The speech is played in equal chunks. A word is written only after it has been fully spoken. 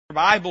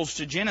Bibles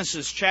to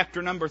Genesis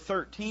chapter number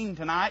 13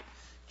 tonight.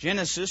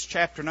 Genesis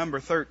chapter number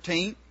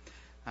 13.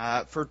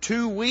 For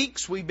 2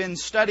 weeks we've been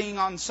studying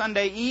on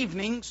Sunday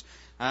evenings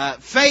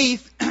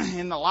faith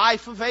in the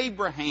life of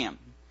Abraham.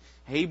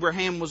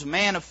 Abraham was a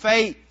man of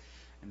faith,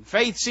 and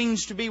faith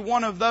seems to be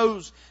one of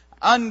those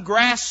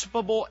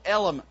ungraspable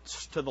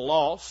elements to the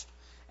lost.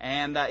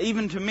 And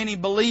even to many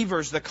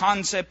believers, the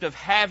concept of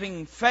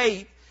having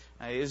faith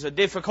is a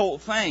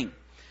difficult thing.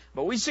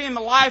 But we see in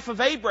the life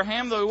of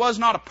Abraham, though he was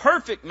not a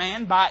perfect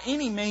man by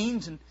any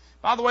means, and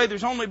by the way,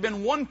 there's only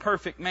been one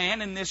perfect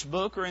man in this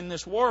book or in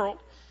this world,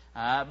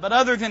 but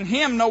other than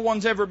him, no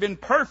one's ever been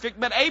perfect.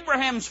 But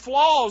Abraham's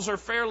flaws are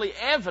fairly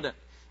evident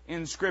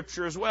in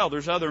Scripture as well.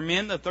 There's other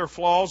men that their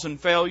flaws and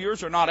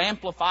failures are not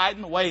amplified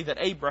in the way that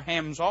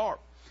Abraham's are.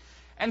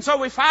 And so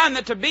we find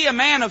that to be a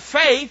man of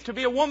faith, to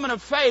be a woman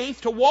of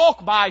faith, to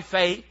walk by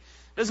faith,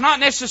 does not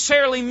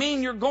necessarily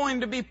mean you're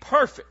going to be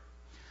perfect.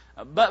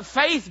 But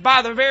faith,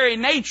 by the very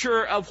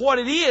nature of what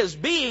it is,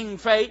 being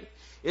faith,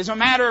 is a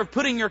matter of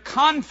putting your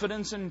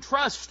confidence and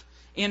trust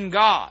in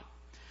God.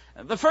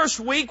 The first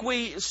week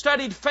we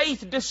studied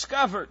faith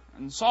discovered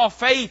and saw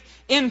faith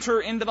enter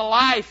into the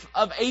life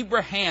of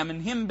Abraham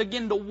and him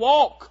begin to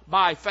walk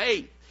by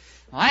faith.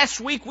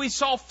 Last week we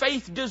saw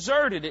faith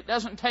deserted. It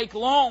doesn't take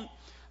long.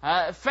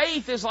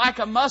 Faith is like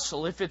a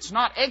muscle. If it's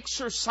not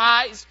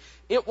exercised,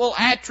 it will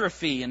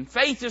atrophy. And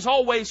faith is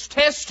always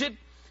tested.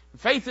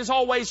 Faith is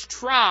always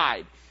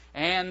tried,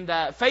 and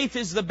faith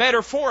is the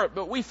better for it.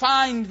 But we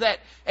find that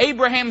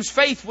Abraham's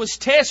faith was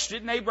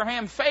tested, and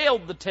Abraham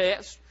failed the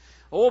test.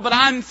 Oh, but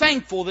I'm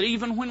thankful that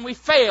even when we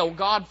fail,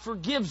 God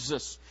forgives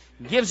us,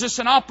 gives us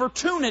an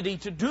opportunity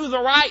to do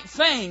the right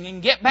thing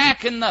and get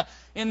back in the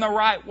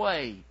right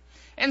way.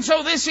 And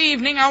so this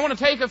evening, I want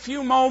to take a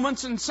few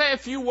moments and say a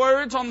few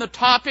words on the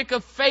topic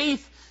of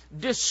faith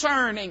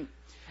discerning.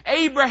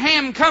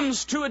 Abraham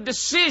comes to a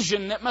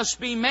decision that must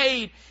be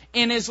made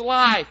in his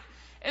life.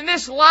 And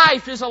this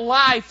life is a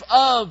life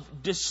of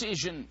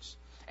decisions.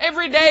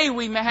 Every day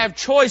we may have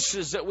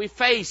choices that we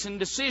face and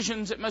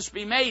decisions that must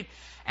be made.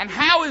 And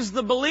how is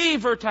the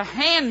believer to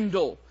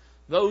handle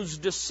those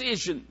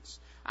decisions?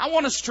 I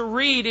want us to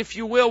read, if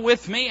you will,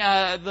 with me,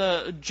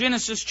 the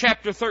Genesis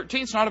chapter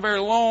 13. It's not a very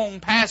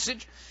long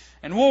passage.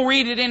 And we'll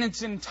read it in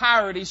its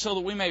entirety so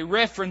that we may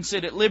reference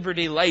it at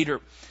liberty later.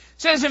 It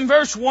says in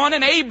verse 1,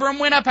 "And Abram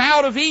went up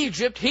out of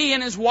Egypt, he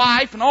and his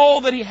wife, and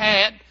all that he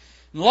had,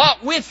 and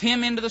Lot with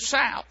him into the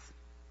south.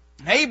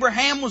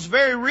 Abraham was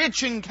very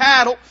rich in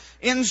cattle,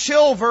 in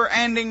silver,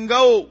 and in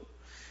gold.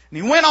 And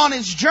he went on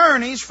his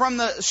journeys from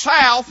the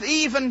south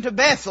even to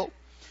Bethel,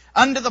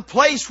 unto the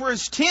place where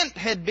his tent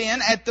had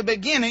been at the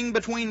beginning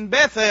between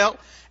Bethel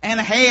and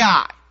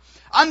Hai,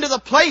 unto the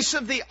place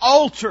of the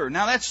altar."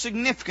 Now that's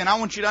significant. I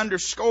want you to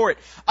underscore it.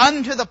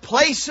 "Unto the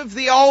place of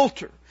the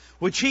altar,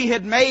 which he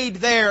had made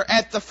there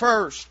at the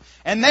first.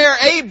 And there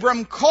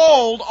Abram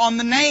called on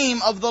the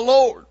name of the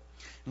Lord.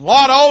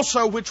 Lot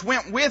also, which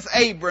went with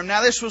Abram,"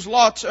 now this was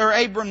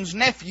Abram's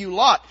nephew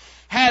Lot,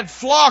 "had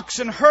flocks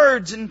and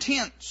herds and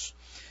tents.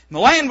 And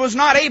the land was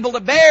not able to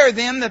bear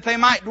them that they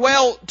might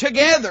dwell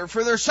together,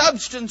 for their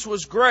substance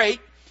was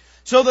great,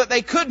 so that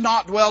they could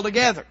not dwell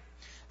together.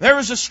 There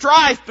was a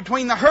strife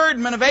between the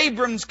herdmen of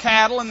Abram's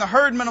cattle and the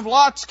herdmen of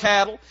Lot's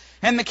cattle,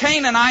 and the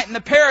Canaanite and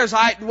the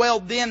Perizzite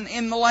dwelled then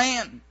in the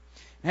land.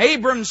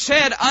 Abram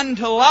said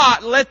unto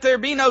Lot, Let there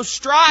be no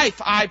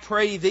strife, I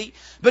pray thee,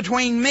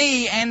 between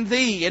me and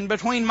thee, and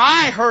between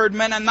my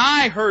herdmen and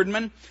thy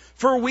herdmen,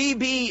 for we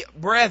be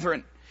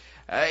brethren.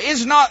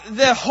 Is not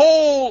the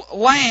whole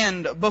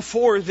land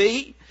before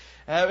thee?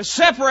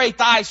 Separate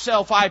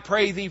thyself, I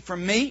pray thee,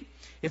 from me.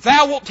 If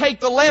thou wilt take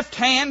the left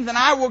hand, then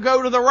I will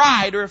go to the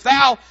right, or if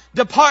thou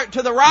depart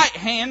to the right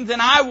hand, then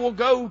I will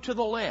go to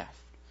the left.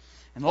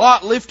 And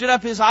Lot lifted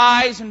up his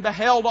eyes and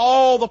beheld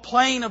all the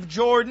plain of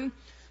Jordan,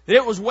 that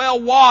it was well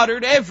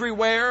watered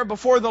everywhere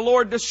before the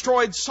Lord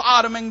destroyed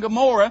Sodom and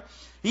Gomorrah,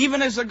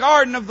 even as the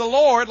garden of the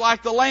Lord,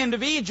 like the land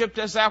of Egypt,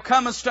 as thou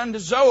comest unto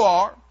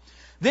Zoar.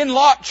 Then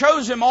Lot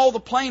chose him all the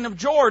plain of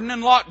Jordan,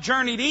 and Lot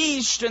journeyed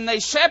east, and they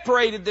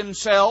separated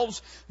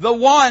themselves, the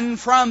one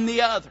from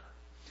the other.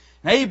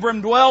 And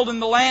Abram dwelled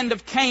in the land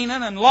of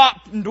Canaan, and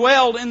Lot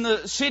dwelled in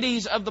the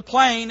cities of the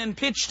plain, and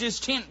pitched his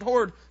tent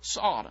toward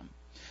Sodom.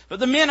 But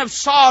the men of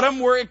Sodom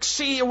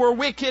were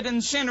wicked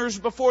and sinners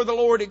before the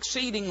Lord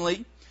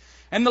exceedingly.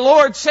 And the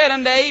Lord said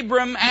unto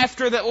Abram,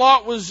 after that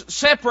Lot was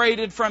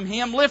separated from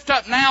him, Lift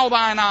up now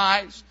thine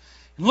eyes,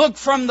 and look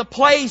from the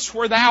place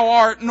where thou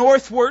art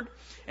northward,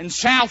 and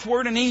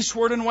southward, and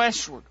eastward, and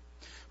westward.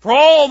 For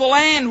all the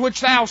land which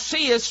thou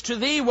seest, to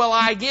thee will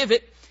I give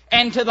it,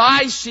 and to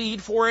thy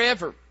seed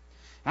forever.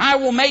 And I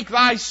will make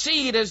thy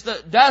seed as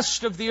the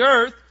dust of the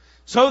earth,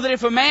 so that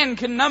if a man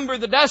can number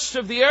the dust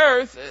of the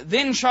earth,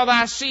 then shall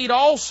thy seed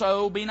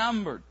also be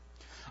numbered.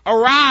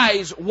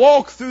 Arise,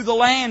 walk through the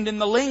land in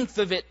the length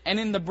of it, and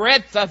in the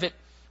breadth of it,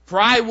 for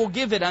I will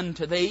give it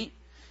unto thee.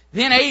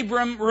 Then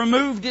Abram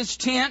removed his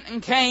tent,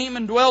 and came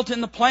and dwelt in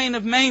the plain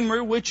of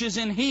Mamre, which is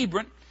in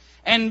Hebron,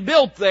 and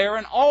built there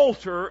an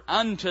altar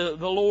unto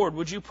the Lord.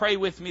 Would you pray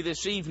with me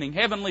this evening?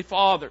 Heavenly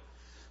Father,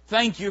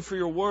 thank you for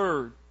your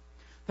Word.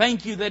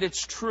 Thank you that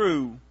it's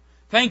true.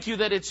 Thank you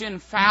that it's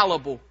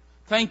infallible.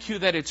 Thank you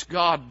that it's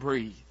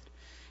God-breathed.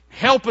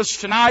 Help us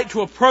tonight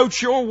to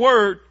approach your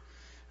Word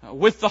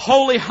with the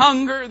holy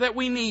hunger that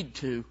we need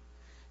to.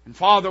 And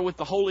Father, with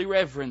the holy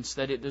reverence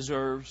that it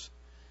deserves.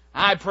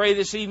 I pray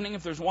this evening,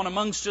 if there's one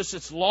amongst us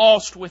that's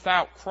lost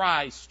without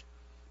Christ,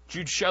 that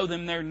you'd show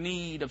them their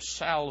need of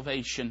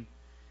salvation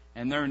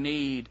and their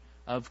need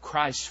of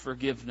Christ's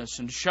forgiveness.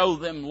 And show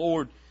them,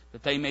 Lord,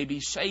 that they may be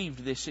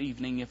saved this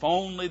evening if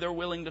only they're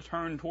willing to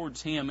turn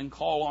towards Him and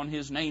call on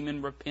His name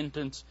in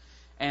repentance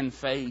and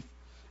faith.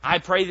 I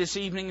pray this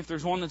evening, if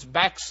there's one that's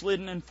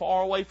backslidden and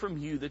far away from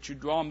you, that you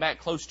draw them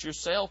back close to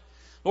yourself.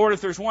 Lord,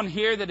 if there's one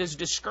here that is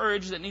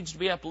discouraged, that needs to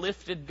be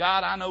uplifted,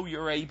 God, I know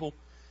you're able.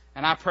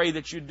 And I pray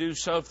that you do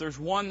so. If there's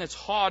one that's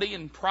haughty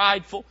and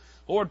prideful,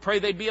 Lord, pray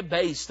they'd be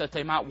abased that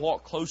they might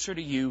walk closer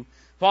to you.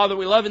 Father,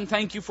 we love and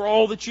thank you for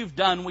all that you've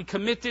done. We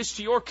commit this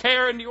to your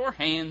care and to your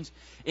hands.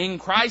 In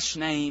Christ's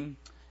name,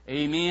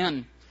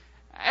 amen.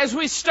 As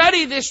we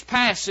study this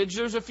passage,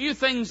 there's a few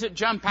things that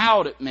jump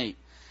out at me.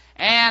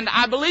 And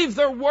I believe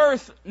they're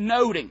worth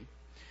noting.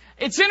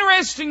 It's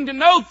interesting to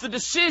note the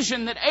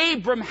decision that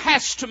Abram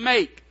has to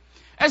make.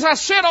 As I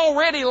said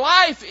already,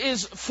 life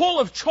is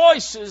full of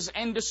choices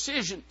and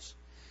decisions.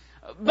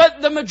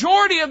 But the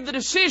majority of the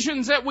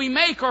decisions that we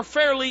make are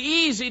fairly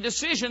easy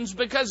decisions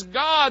because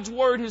God's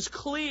Word is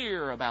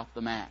clear about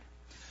the matter.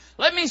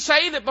 Let me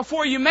say that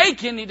before you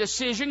make any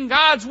decision,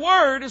 God's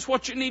Word is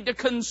what you need to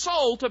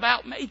consult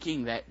about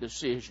making that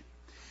decision.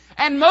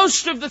 And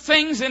most of the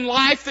things in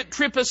life that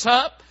trip us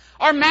up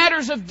are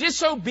matters of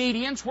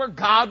disobedience where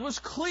God was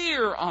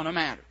clear on a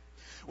matter.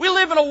 We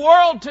live in a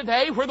world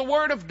today where the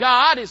Word of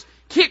God is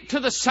kicked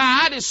to the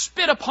side, is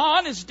spit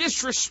upon, is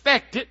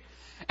disrespected,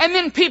 and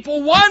then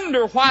people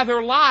wonder why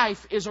their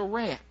life is a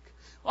wreck.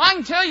 Well, I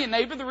can tell you,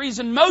 neighbor, the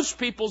reason most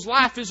people's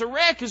life is a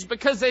wreck is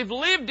because they've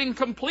lived in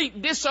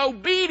complete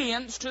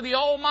disobedience to the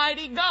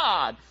Almighty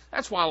God.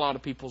 That's why a lot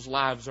of people's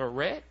lives are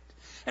wrecked.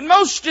 And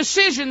most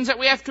decisions that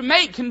we have to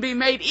make can be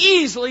made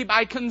easily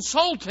by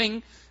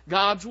consulting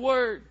God's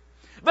Word.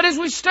 But as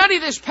we study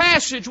this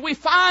passage, we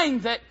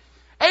find that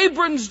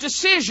Abram's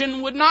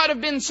decision would not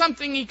have been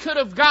something he could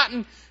have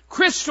gotten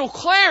crystal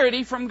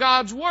clarity from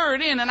God's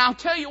Word in, and I'll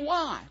tell you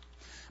why.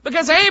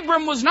 Because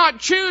Abram was not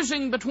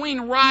choosing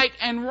between right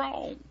and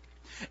wrong.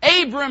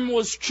 Abram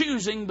was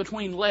choosing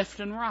between left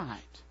and right.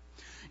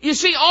 You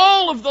see,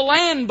 all of the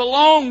land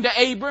belonged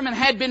to Abram and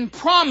had been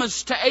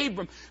promised to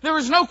Abram. There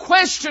was no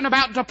question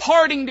about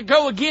departing to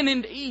go again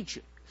into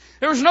Egypt.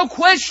 There was no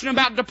question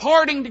about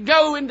departing to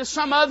go into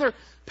some other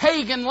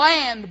pagan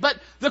land. But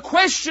the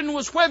question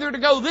was whether to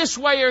go this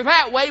way or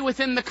that way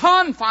within the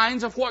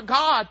confines of what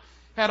God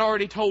had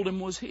already told him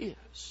was His.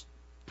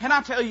 Can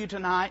I tell you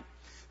tonight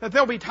that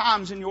there'll be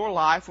times in your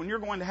life when you're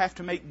going to have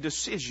to make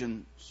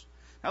decisions.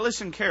 Now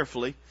listen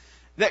carefully,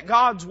 that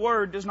God's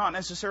Word does not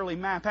necessarily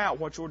map out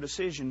what your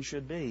decision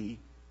should be.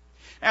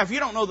 Now if you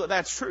don't know that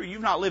that's true,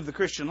 you've not lived the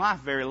Christian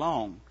life very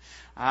long.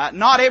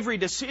 Not every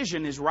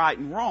decision is right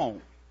and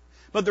wrong.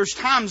 But there's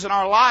times in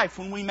our life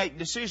when we make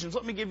decisions.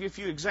 Let me give you a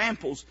few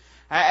examples.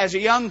 As a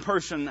young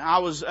person, I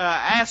was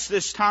asked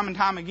this time and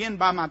time again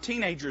by my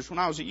teenagers when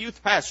I was a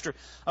youth pastor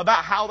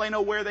about how they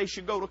know where they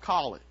should go to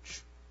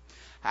college.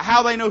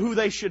 How they know who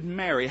they should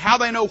marry, how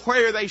they know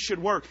where they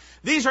should work.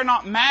 These are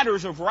not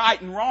matters of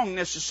right and wrong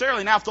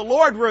necessarily. Now, if the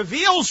Lord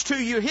reveals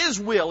to you His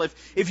will,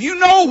 if you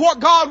know what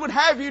God would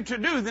have you to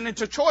do, then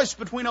it's a choice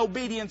between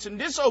obedience and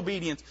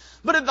disobedience.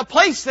 But at the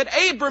place that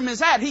Abram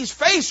is at, he's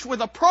faced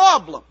with a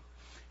problem.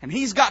 And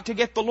he's got to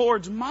get the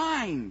Lord's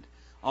mind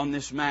on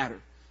this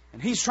matter.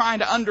 And he's trying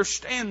to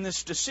understand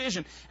this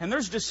decision. And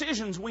there's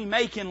decisions we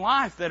make in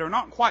life that are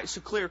not quite so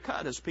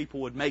clear-cut as people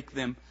would make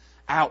them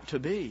out to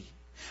be.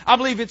 I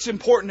believe it's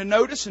important to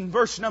notice in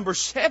verse number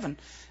 7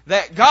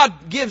 that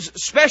God gives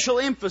special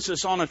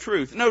emphasis on a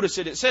truth. Notice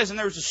it says, and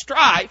there was a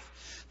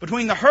strife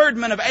between the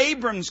herdmen of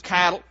Abram's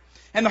cattle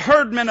and the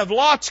herdmen of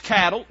Lot's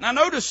cattle. Now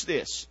notice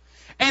this.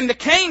 And the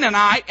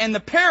Canaanite and the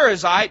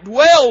Perizzite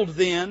dwelled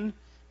then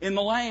in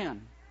the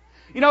land.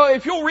 You know,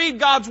 if you'll read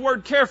God's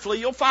Word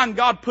carefully, you'll find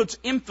God puts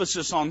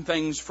emphasis on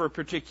things for a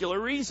particular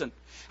reason.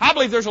 I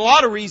believe there's a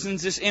lot of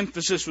reasons this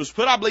emphasis was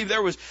put. I believe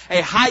there was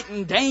a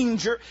heightened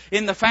danger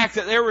in the fact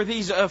that there were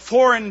these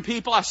foreign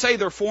people. I say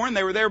they're foreign.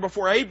 They were there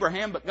before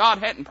Abraham, but God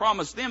hadn't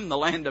promised them the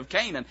land of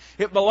Canaan.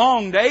 It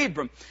belonged to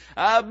Abram.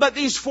 But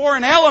these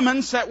foreign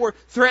elements that were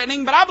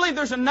threatening. But I believe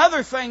there's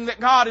another thing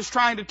that God is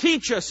trying to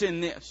teach us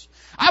in this.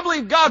 I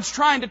believe God's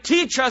trying to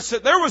teach us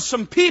that there was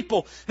some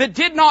people that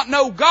did not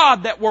know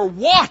God that were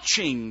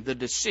watching the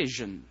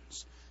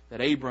decisions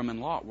that Abram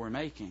and Lot were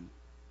making.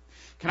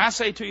 Can I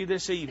say to you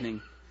this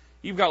evening,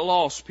 you've got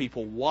lost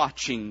people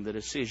watching the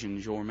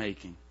decisions you're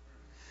making.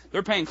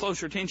 They're paying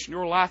closer attention to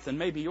your life than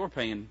maybe you're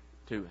paying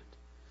to it.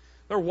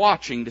 They're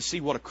watching to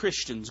see what a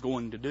Christian's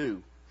going to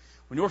do.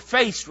 When you're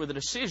faced with a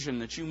decision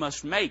that you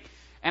must make,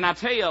 And I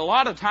tell you, a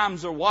lot of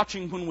times they're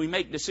watching when we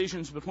make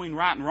decisions between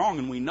right and wrong,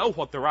 and we know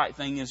what the right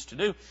thing is to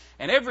do.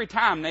 And every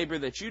time, neighbor,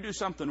 that you do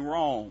something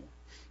wrong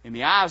in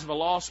the eyes of a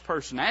lost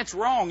person, that's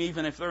wrong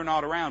even if they're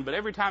not around, but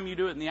every time you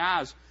do it in the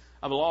eyes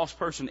of a lost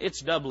person,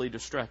 it's doubly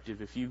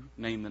destructive if you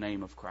name the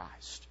name of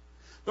Christ.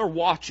 They're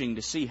watching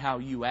to see how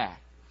you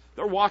act.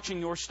 They're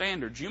watching your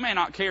standards. You may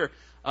not care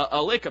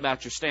a lick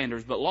about your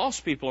standards, but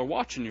lost people are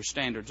watching your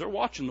standards. They're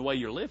watching the way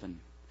you're living.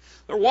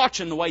 They're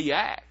watching the way you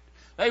act.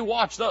 They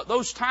watch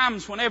those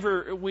times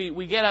whenever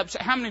we get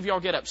upset. How many of y'all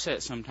get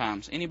upset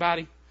sometimes?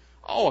 Anybody?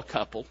 Oh, a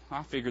couple.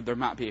 I figured there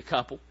might be a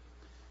couple.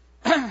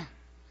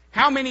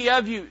 How many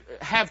of you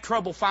have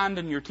trouble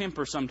finding your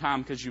temper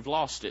sometime because you've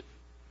lost it?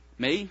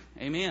 Me?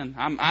 Amen.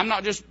 I'm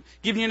not just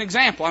giving you an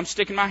example. I'm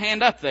sticking my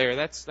hand up there.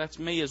 That's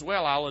me as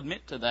well. I'll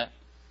admit to that.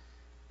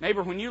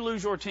 Neighbor, when you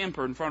lose your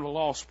temper in front of a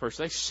lost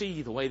person, they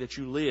see the way that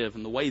you live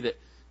and the way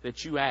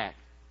that you act.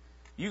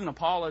 You can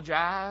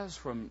apologize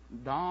from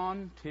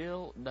dawn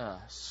till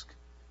dusk.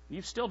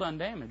 You've still done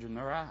damage in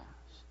their eyes.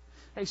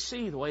 They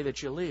see the way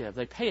that you live.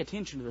 They pay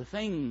attention to the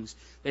things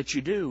that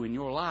you do in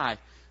your life.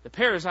 The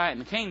Perizzite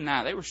and the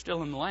Canaanite, they were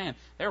still in the land.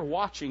 They were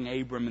watching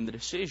Abram and the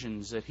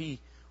decisions that he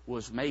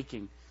was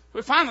making.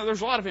 We find that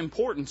there's a lot of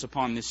importance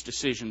upon this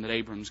decision that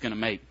Abram's going to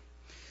make.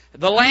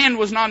 The land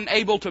was not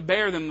able to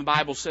bear them, the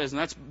Bible says, and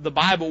that's the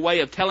Bible way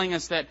of telling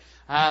us that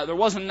there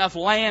wasn't enough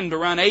land to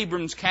run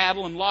Abram's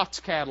cattle and Lot's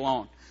cattle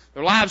on.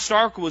 Their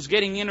livestock was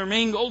getting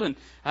intermingled, and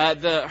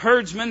the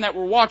herdsmen that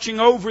were watching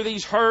over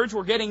these herds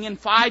were getting in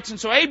fights. And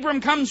so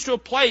Abram comes to a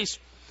place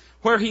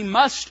where he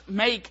must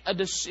make a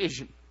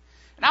decision.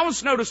 And I want us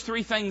to notice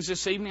three things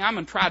this evening. I'm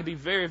going to try to be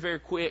very, very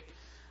quick.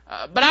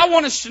 But I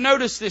want us to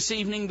notice this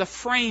evening the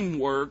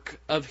framework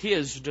of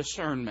his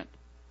discernment.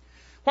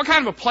 What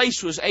kind of a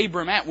place was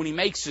Abram at when he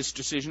makes this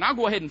decision? I'll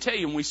go ahead and tell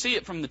you, and we see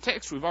it from the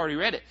text, we've already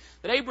read it,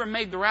 that Abram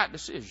made the right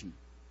decision.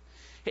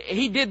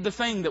 He did the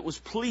thing that was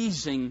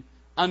pleasing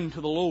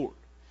unto the Lord.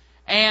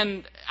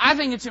 And I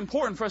think it's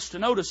important for us to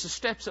notice the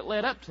steps that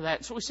led up to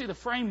that. So we see the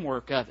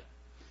framework of it.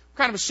 What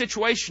kind of a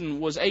situation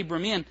was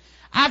Abram in?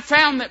 I've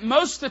found that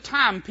most of the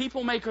time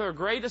people make their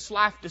greatest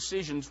life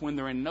decisions when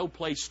they're in no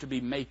place to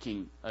be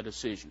making a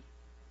decision.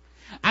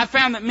 I've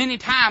found that many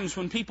times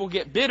when people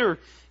get bitter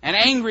and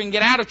angry and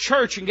get out of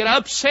church and get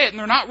upset and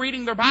they're not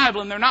reading their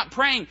Bible and they're not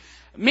praying,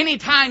 many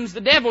times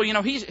the devil,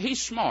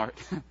 he's smart.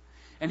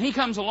 And he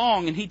comes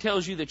along and he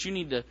tells you that you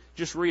need to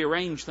just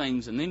rearrange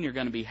things and then you're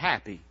going to be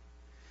happy.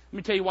 Let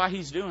me tell you why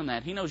he's doing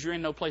that. He knows you're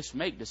in no place to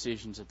make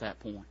decisions at that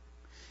point.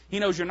 He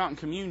knows you're not in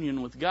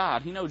communion with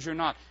God. He knows you're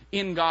not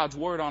in God's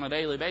Word on a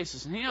daily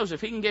basis. And he knows if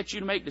he can get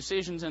you to make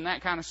decisions in that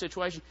kind of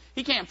situation,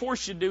 he can't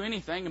force you to do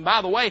anything. And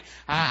by the way,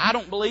 I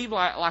don't believe,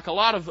 like a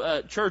lot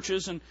of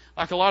churches and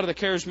like a lot of the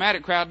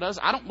charismatic crowd does,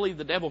 I don't believe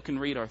the devil can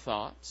read our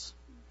thoughts.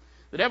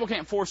 The devil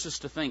can't force us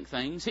to think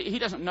things. He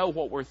doesn't know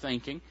what we're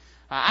thinking.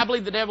 I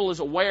believe the devil is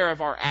aware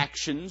of our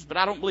actions, but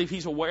I don't believe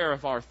he's aware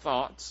of our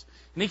thoughts.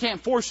 And he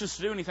can't force us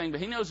to do anything, but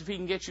he knows if he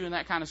can get you in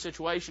that kind of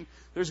situation,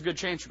 there's a good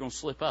chance you're going to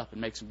slip up and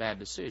make some bad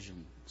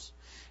decisions.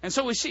 And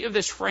so we see of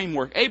this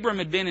framework. Abram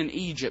had been in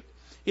Egypt.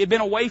 He had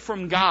been away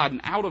from God and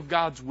out of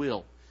God's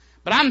will.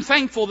 But I'm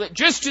thankful that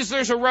just as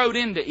there's a road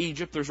into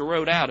Egypt, there's a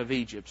road out of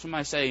Egypt.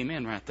 Somebody say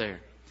amen right there.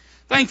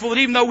 Thankful that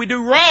even though we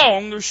do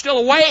wrong, there's still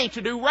a way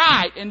to do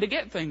right and to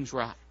get things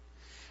right.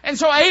 And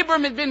so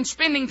Abram had been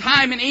spending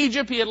time in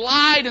Egypt. He had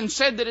lied and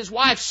said that his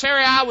wife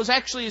Sarai was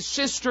actually his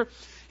sister.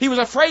 He was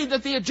afraid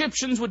that the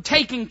Egyptians would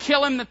take and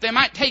kill him, that they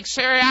might take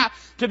Sarai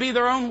to be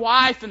their own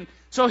wife. And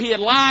so he had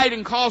lied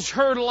and caused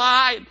her to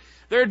lie.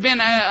 There had been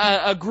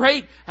a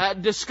great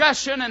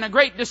discussion and a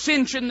great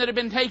dissension that had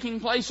been taking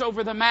place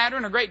over the matter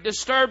and a great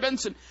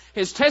disturbance. And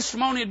his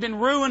testimony had been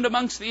ruined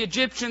amongst the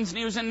Egyptians and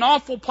he was in an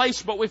awful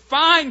place. But we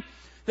find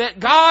that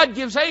God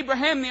gives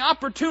Abraham the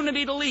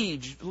opportunity to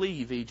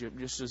leave Egypt,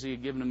 just as he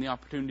had given him the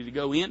opportunity to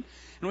go in.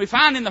 And we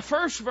find in the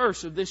first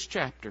verse of this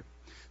chapter,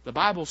 the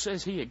Bible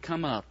says he had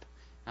come up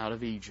out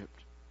of Egypt.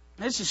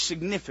 This is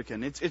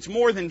significant. It's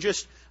more than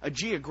just a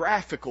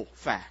geographical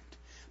fact.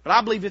 But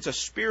I believe it's a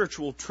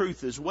spiritual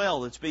truth as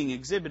well that's being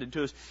exhibited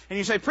to us. And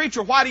you say,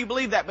 preacher, why do you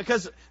believe that?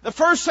 Because the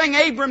first thing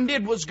Abram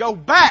did was go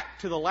back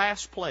to the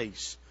last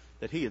place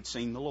that he had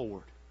seen the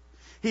Lord.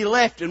 He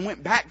left and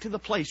went back to the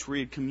place where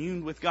he had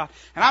communed with God.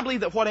 And I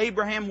believe that what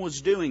Abraham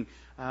was doing,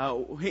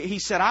 he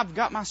said, I've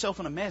got myself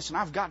in a mess and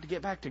I've got to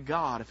get back to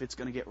God if it's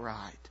going to get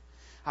right.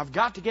 I've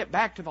got to get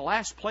back to the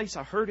last place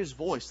I heard His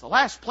voice. The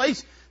last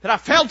place that I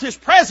felt His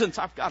presence.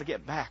 I've got to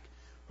get back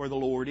where the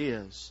Lord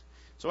is.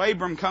 So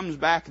Abram comes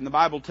back, and the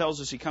Bible tells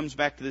us he comes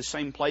back to this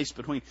same place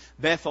between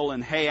Bethel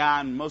and Hai.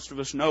 And most of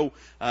us know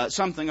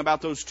something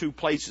about those two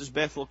places.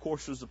 Bethel, of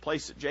course, was the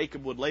place that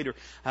Jacob would later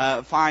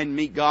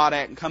meet God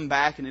at and come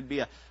back, and it'd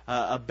be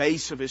a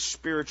base of his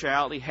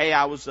spirituality.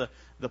 Hai was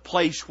the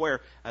place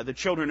where the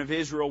children of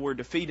Israel were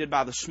defeated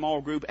by the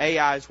small group.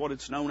 Ai is what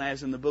it's known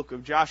as in the book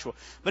of Joshua.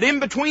 But in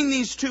between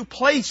these two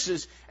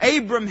places,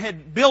 Abram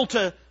had built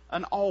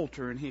an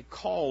altar and he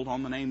called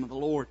on the name of the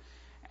Lord.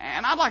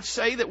 And I'd like to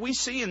say that we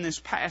see in this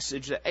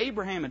passage that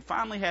Abraham had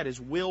finally had his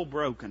will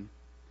broken.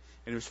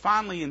 And it was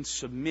finally in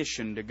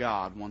submission to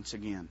God once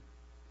again.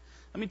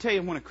 Let me tell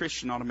you when a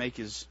Christian ought to make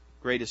his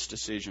greatest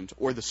decisions,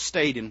 or the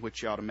state in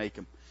which he ought to make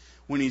them.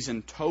 When he's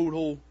in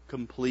total,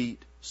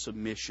 complete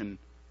submission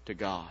to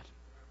God.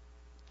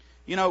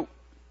 You know,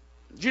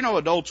 do you know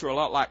adults are a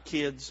lot like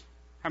kids?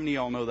 How many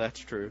of y'all know that's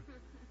true?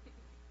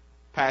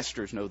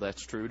 Pastors know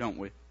that's true, don't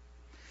we?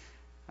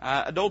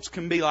 Adults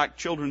can be like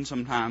children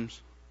sometimes.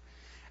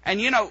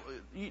 And you know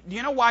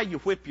why you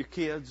whip your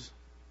kids?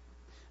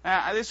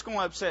 This is going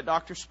to upset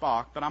Dr.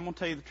 Spock, but I'm going to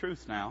tell you the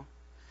truth now.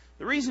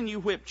 The reason you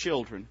whip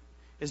children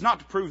is not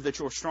to prove that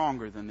you're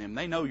stronger than them.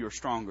 They know you're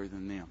stronger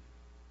than them.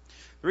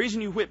 The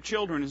reason you whip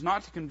children is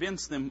not to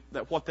convince them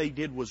that what they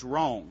did was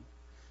wrong,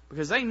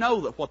 because they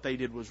know that what they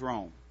did was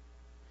wrong.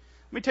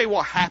 Let me tell you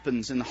what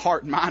happens in the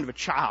heart and mind of a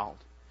child.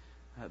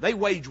 They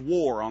wage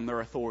war on their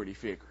authority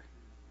figure.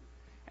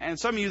 And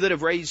some of you that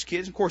have raised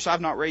kids, of course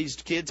I've not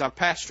raised kids, I've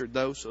pastored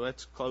though, so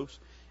that's close.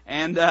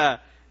 And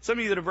some of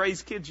you that have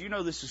raised kids, you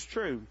know this is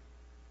true.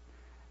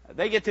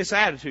 They get this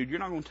attitude, you're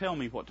not going to tell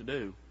me what to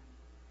do.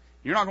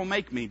 You're not going to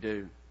make me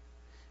do.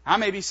 I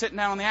may be sitting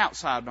down on the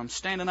outside, but I'm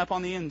standing up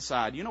on the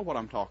inside. You know what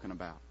I'm talking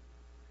about.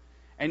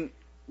 And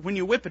when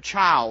you whip a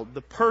child,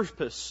 the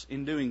purpose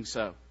in doing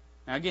so.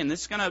 Now again,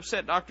 this is going to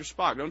upset Dr.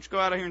 Spock. Don't you go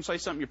out of here and say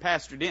something your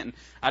pastor didn't.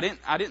 I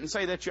didn't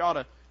say that you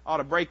ought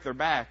to break their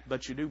back,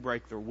 but you do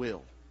break their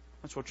will.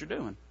 That's what you're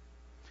doing.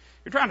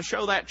 You're trying to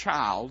show that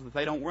child that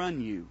they don't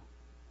run you.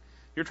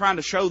 You're trying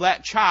to show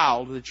that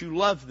child that you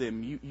love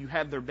them. You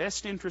have their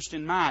best interest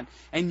in mind.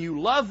 And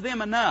you love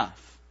them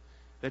enough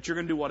that you're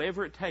going to do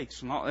whatever it takes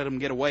to not let them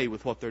get away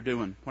with what they're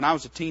doing. When I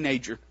was a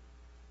teenager,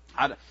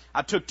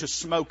 I took to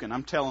smoking.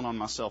 I'm telling on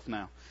myself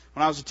now.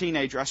 When I was a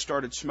teenager, I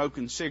started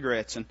smoking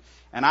cigarettes, and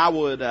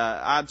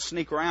I'd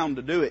sneak around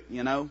to do it,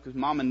 you know, because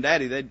Mom and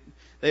Daddy,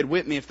 they'd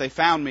whip me if they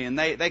found me, and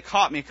they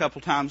caught me a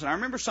couple times. And I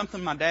remember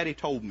something my daddy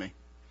told me.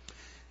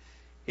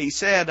 He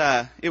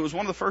said, it was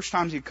one of the first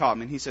times he caught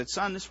me, and he said,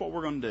 "Son, this is what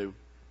we're going to do.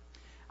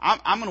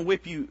 I'm going to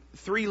whip you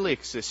 3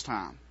 licks this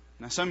time."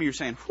 Now, some of you are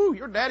saying, "Whew,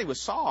 your daddy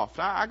was soft.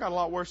 I got a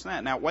lot worse than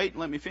that." Now, wait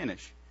and let me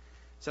finish.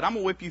 He said, "I'm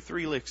going to whip you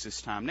 3 licks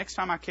this time. Next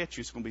time I catch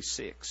you, it's going to be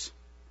 6.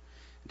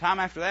 And time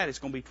after that, it's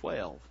going to be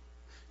 12.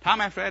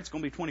 Time after that, it's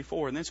going to be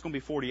 24, and then it's going to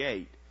be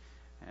 48.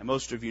 And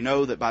most of you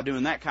know that by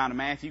doing that kind of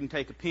math, you can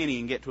take a penny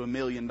and get to $1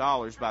 million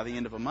by the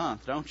end of a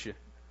month, don't you?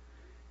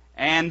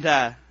 And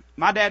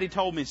my daddy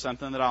told me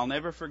something that I'll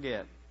never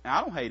forget. Now,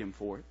 I don't hate him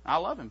for it. I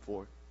love him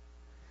for it.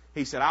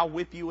 He said, "I'll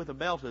whip you with a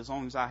belt as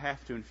long as I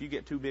have to, and if you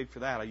get too big for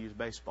that, I'll use a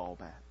baseball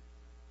bat."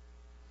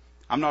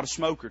 I'm not a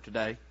smoker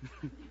today.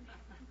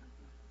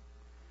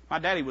 My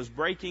daddy was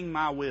breaking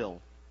my will,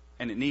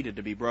 and it needed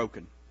to be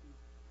broken.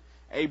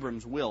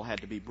 Abram's will had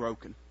to be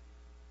broken.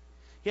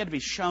 He had to be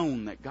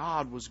shown that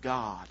God was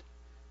God.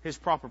 His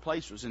proper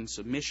place was in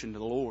submission to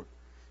the Lord.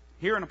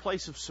 Here in a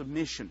place of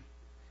submission,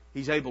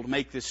 he's able to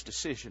make this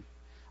decision.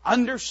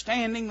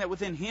 Understanding that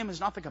within him is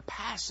not the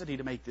capacity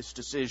to make this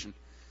decision,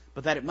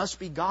 but that it must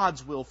be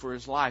God's will for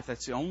his life.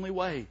 That's the only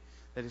way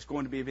that it's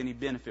going to be of any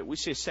benefit. We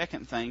see a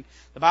second thing.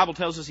 The Bible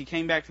tells us he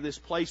came back to this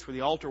place where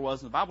the altar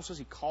was, and the Bible says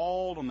he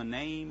called on the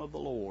name of the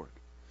Lord.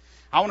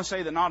 I want to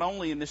say that not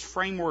only in this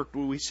framework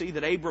do we see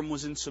that Abram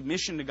was in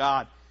submission to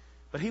God,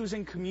 but he was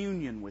in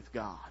communion with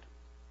God.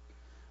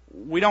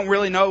 We don't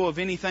really know of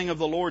anything of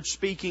the Lord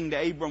speaking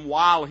to Abram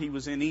while he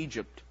was in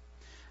Egypt.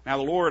 Now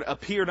the Lord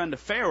appeared unto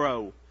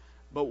Pharaoh,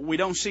 but we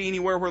don't see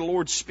anywhere where the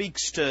Lord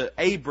speaks to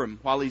Abram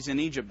while he's in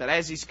Egypt. But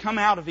as he's come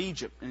out of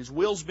Egypt and his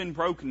will's been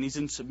broken, he's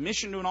in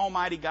submission to an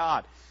almighty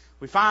God,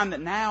 we find that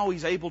now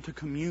he's able to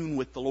commune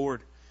with the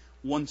Lord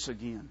once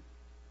again.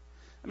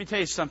 Let me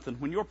tell you something.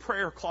 When your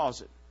prayer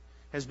closet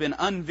has been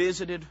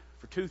unvisited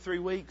for 2-3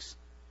 weeks,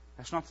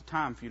 that's not the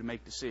time for you to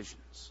make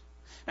decisions.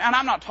 Now, and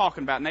I'm not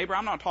talking about, neighbor,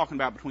 I'm not talking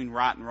about between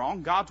right and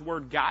wrong. God's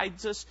Word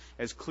guides us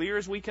as clear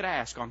as we could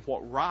ask on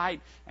what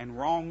right and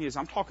wrong is.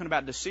 I'm talking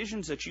about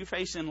decisions that you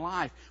face in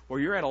life where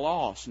you're at a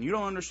loss and you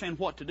don't understand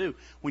what to do.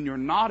 When you're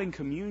not in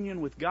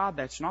communion with God,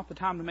 that's not the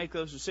time to make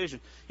those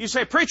decisions. You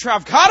say, "Preacher,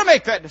 I've got to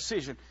make that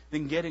decision."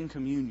 Then get in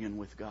communion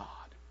with God.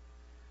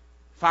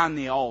 Find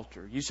the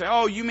altar. You say,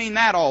 "Oh, you mean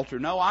that altar?"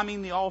 No, I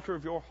mean the altar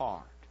of your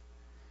heart.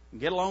 And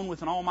get alone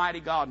with an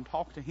almighty God and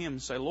talk to Him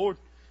and say, "Lord,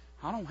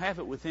 I don't have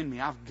it within me.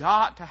 I've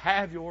got to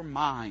have your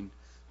mind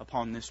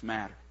upon this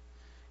matter."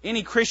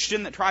 Any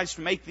Christian that tries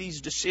to make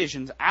these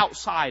decisions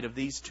outside of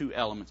these two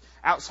elements,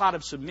 outside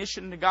of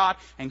submission to God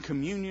and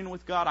communion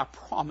with God, I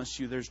promise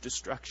you there's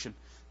destruction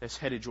that's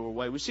headed your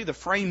way. We see the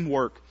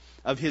framework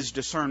of his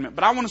discernment.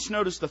 But I want us to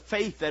notice the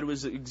faith that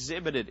was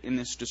exhibited in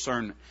this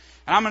discernment.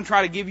 And I'm going to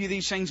try to give you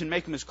these things and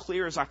make them as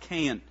clear as I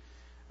can.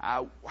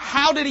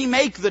 How did he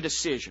make the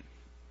decision?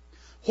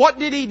 What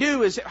did he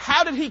do?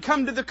 How did he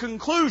come to the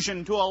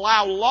conclusion to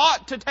allow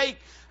Lot to take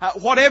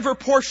whatever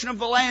portion of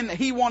the land that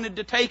he wanted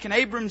to take? And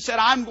Abram said,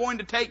 "I'm going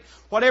to take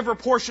whatever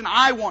portion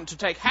I want to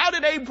take." How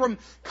did Abram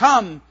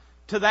come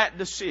to that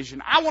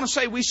decision. I want to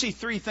say we see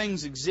three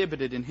things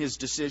exhibited in his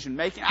decision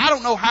making. I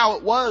don't know how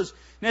it was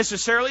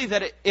necessarily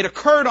that it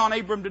occurred on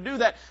Abram to do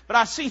that, but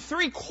I see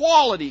three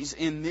qualities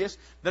in this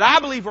that I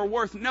believe are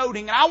worth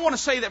noting. And I want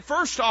to say that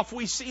first off,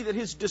 we see that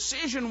his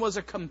decision was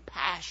a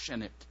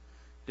compassionate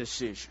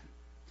decision.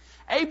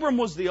 Abram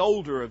was the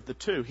older of the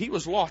two. He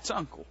was Lot's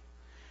uncle.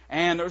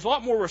 And there's a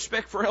lot more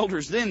respect for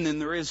elders then than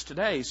there is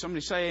today.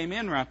 Somebody say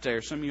amen right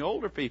there. Some of you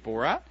older people,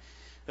 right?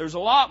 There's a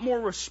lot more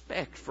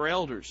respect for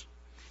elders.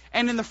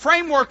 And in the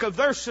framework of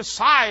their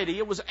society,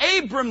 it was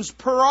Abram's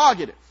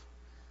prerogative.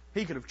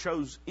 He could have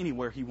chose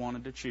anywhere he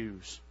wanted to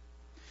choose.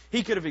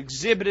 He could have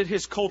exhibited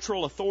his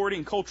cultural authority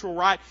and cultural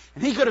right,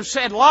 and he could have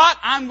said, Lot,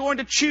 I'm going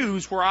to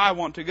choose where I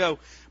want to go.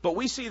 But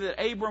we see that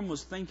Abram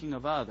was thinking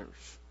of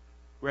others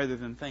rather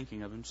than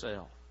thinking of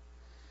himself.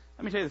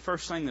 Let me tell you the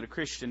first thing that a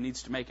Christian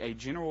needs to make a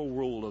general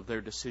rule of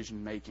their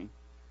decision making.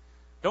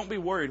 Don't be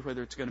worried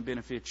whether it's going to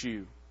benefit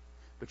you,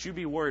 but you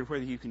be worried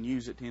whether you can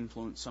use it to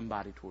influence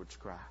somebody towards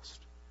Christ.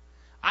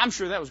 I'm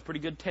sure that was a pretty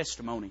good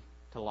testimony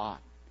to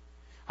Lot.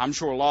 I'm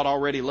sure Lot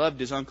already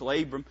loved his uncle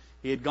Abram.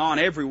 He had gone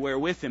everywhere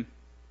with him.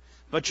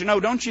 But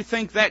don't you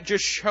think that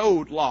just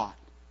showed Lot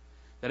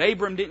that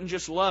Abram didn't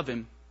just love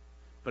him,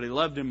 but he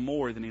loved him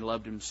more than he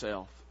loved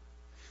himself.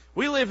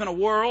 We live in a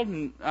world,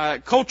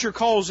 and culture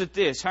calls it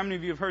this. How many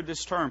of you have heard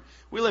this term?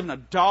 We live in a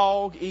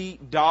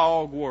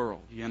dog-eat-dog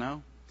world,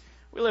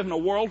 We live in a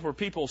world where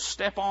people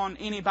step on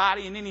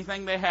anybody and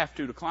anything they have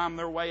to climb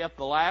their way up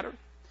the ladder.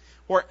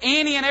 Where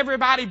any and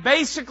everybody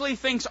basically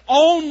thinks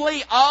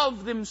only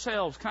of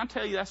themselves. Can I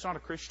tell you that's not a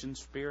Christian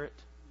spirit?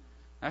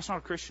 That's not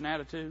a Christian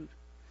attitude.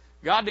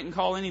 God didn't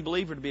call any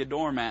believer to be a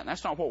doormat. And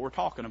that's not what we're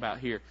talking about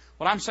here.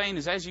 What I'm saying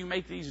is as you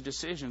make these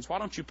decisions, why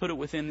don't you put it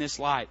within this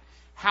light?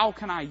 How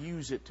can I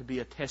use it to be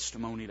a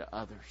testimony to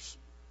others?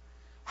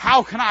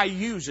 How can I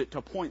use it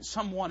to point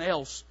someone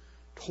else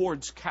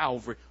towards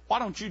Calvary? Why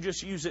don't you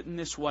just use it in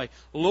this way?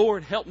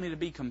 Lord, help me to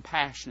be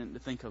compassionate and to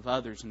think of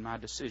others in my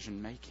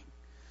decision making.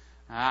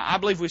 I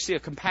believe we see a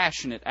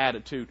compassionate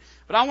attitude.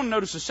 But I want to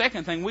notice the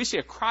second thing. We see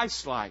a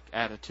Christ-like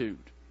attitude.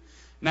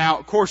 Now,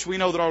 of course, we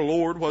know that our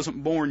Lord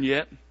wasn't born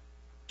yet.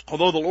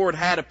 Although the Lord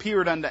had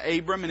appeared unto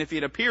Abram. And if He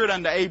had appeared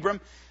unto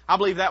Abram, I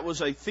believe that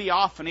was a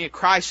theophany, a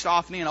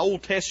Christophany, an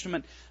Old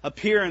Testament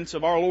appearance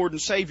of our Lord and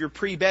Savior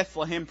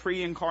pre-Bethlehem,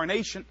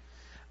 pre-incarnation.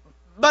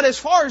 But as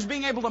far as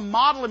being able to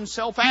model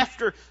himself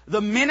after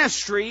the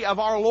ministry of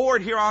our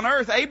Lord here on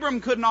earth,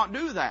 Abram could not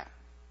do that.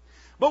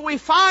 But we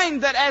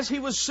find that as he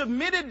was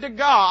submitted to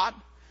God,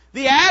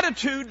 the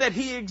attitude that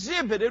he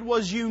exhibited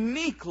was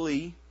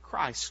uniquely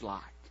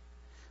Christ-like.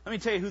 Let me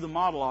tell you who the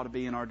model ought to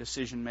be in our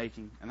decision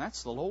making, and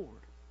that's the Lord.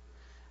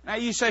 Now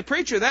you say,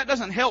 preacher, that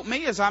doesn't help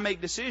me as I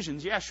make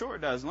decisions. Yeah, sure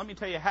it does. And let me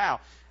tell you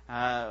how.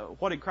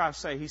 What did Christ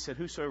say? He said,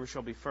 whosoever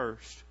shall be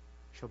first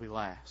shall be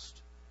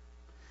last.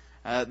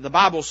 The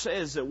Bible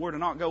says that we're to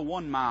not go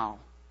 1 mile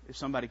if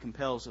somebody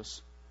compels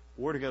us.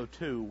 We're to go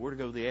 2. We're to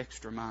go the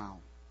extra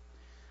mile.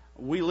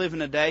 We live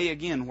in a day,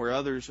 again,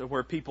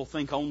 where people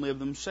think only of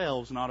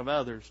themselves, not of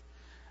others.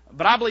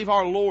 But I believe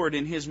our Lord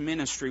in His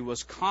ministry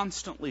was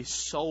constantly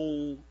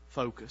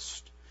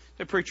soul-focused.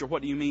 Say, preacher,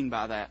 what do you mean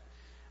by that?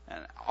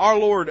 Our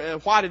Lord,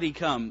 why did He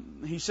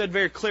come? He said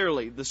very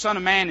clearly, the Son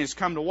of Man is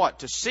come to what?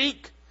 To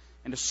seek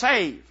and to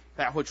save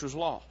that which was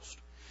lost.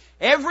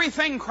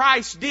 Everything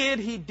Christ did,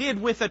 He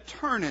did with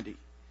eternity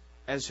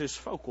as His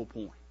focal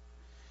point.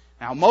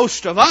 Now,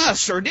 most of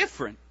us are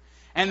different.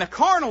 And the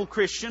carnal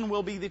Christian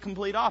will be the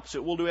complete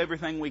opposite. We'll do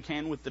everything we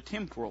can with the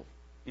temporal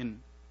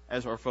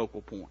as our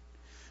focal point.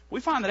 We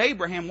find that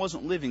Abraham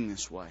wasn't living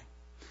this way.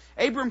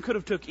 Abram could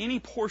have took any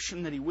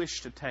portion that he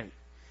wished to take.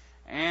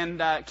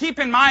 And keep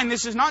in mind,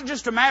 this is not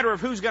just a matter of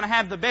who's going to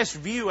have the best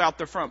view out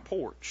their front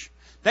porch.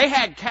 They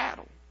had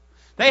cattle.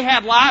 They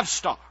had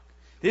livestock.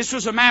 This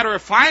was a matter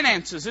of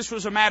finances. This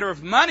was a matter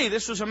of money.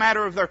 This was a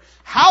matter of their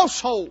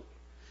household.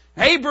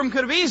 Abram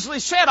could have easily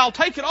said, I'll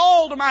take it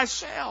all to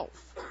myself.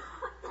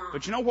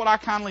 But you know what I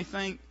kindly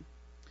think?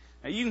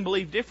 Now you can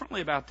believe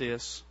differently about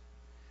this,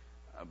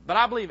 but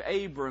I believe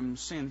Abram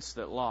sensed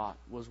that Lot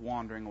was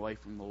wandering away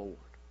from the Lord.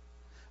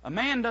 A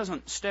man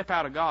doesn't step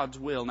out of God's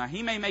will. Now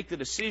he may make the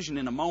decision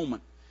in a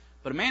moment,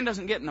 but a man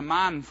doesn't get in the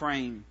mind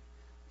frame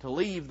to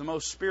leave the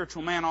most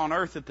spiritual man on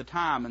earth at the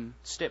time and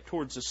step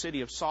towards the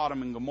city of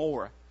Sodom and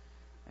Gomorrah.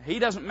 He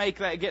doesn't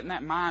get in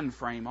that mind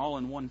frame all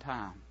in one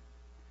time.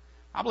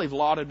 I believe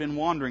Lot had been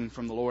wandering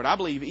from the Lord. I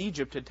believe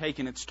Egypt had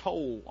taken its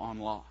toll on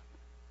Lot.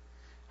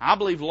 I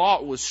believe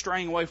Lot was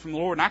straying away from the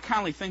Lord, and I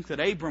kindly think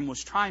that Abram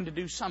was trying to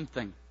do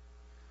something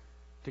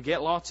to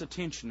get Lot's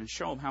attention and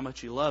show him how much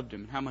he loved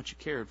him and how much he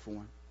cared for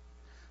him.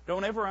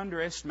 Don't ever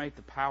underestimate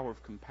the power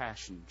of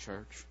compassion,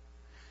 church.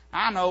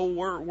 I know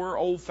we're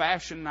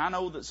old-fashioned. I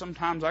know that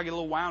sometimes I get a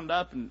little wound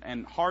up,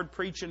 and hard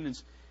preaching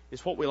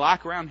is what we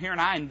like around here, and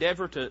I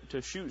endeavor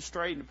to shoot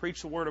straight and to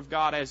preach the Word of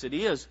God as it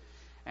is.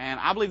 And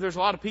I believe there's a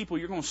lot of people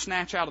you're going to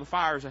snatch out of the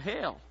fires of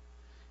hell.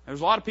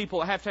 There's a lot of people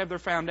that have to have their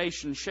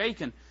foundation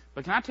shaken.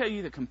 But can I tell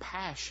you that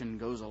compassion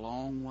goes a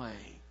long way?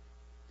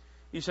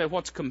 You say,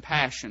 what's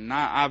compassion?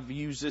 I've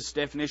used this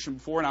definition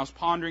before, and I was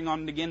pondering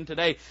on it again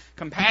today.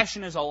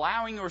 Compassion is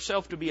allowing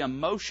yourself to be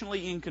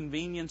emotionally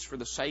inconvenienced for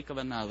the sake of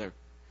another.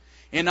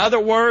 In other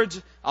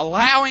words,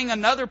 allowing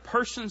another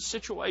person's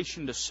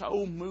situation to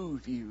so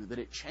move you that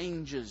it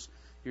changes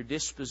your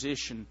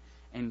disposition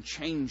and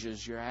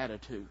changes your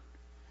attitude.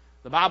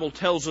 The Bible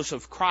tells us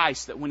of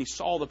Christ that when He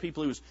saw the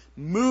people, He was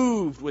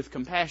moved with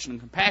compassion. And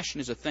compassion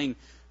is a thing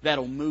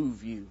that'll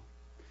move you.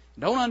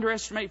 Don't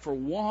underestimate for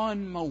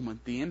one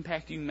moment the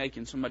impact you can make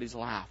in somebody's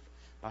life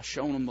by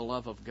showing them the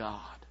love of God.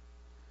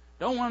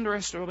 Don't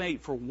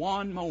underestimate for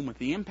one moment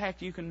the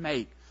impact you can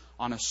make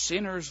on a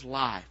sinner's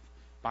life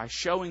by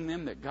showing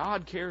them that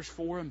God cares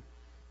for them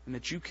and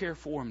that you care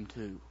for them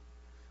too.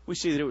 We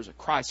see that it was a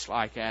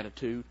Christ-like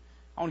attitude.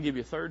 I want to give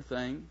you a third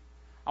thing.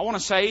 I want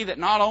to say that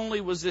not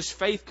only was this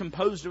faith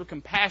composed of a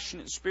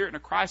compassionate spirit and a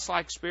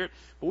Christ-like spirit,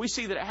 but we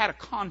see that it had a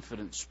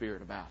confident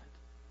spirit about it.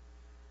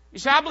 You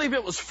see, I believe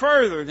it was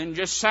further than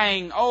just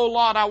saying, oh,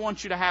 Lot, I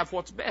want you to have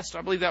what's best.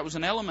 I believe that was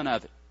an element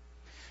of it.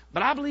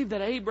 But I believe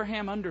that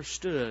Abraham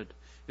understood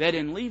that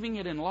in leaving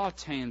it in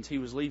Lot's hands, he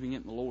was leaving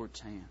it in the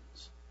Lord's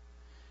hands.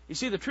 You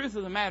see, the truth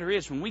of the matter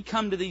is, when we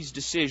come to these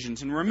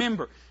decisions, and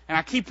remember, and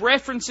I keep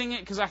referencing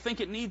it because I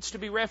think it needs to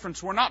be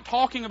referenced, we're not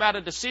talking about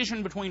a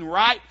decision between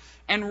right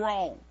and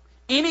wrong.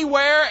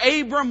 Anywhere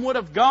Abram would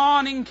have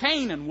gone in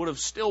Canaan would have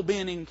still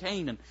been in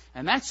Canaan.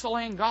 And that's the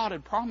land God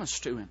had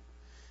promised to him.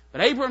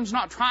 But Abram's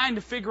not trying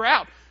to figure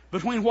out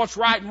between what's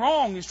right and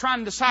wrong. He's trying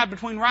to decide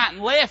between right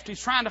and left.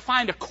 He's trying to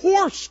find a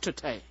course to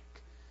take.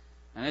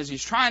 And as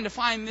he's trying to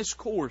find this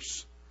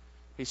course,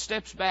 he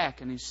steps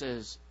back and he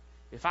says,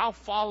 if I'll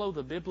follow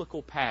the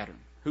biblical pattern,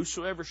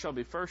 whosoever shall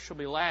be first shall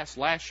be last,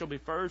 last shall be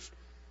first.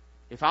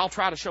 If I'll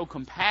try to show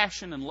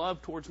compassion and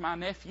love towards my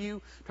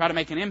nephew, try to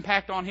make an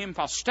impact on him, if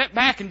I'll step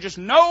back and just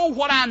know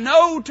what I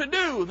know to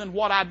do than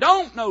what I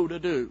don't know to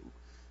do,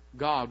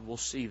 God will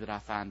see that I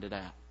find it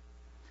out.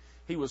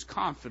 He was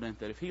confident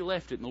that if he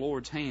left it in the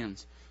Lord's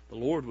hands, the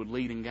Lord would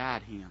lead and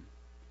guide him.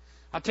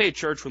 I tell you,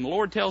 church, when the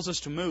Lord tells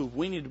us to move,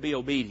 we need to be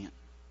obedient.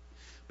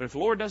 But if the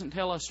Lord doesn't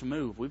tell us to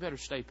move, we better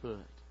stay put.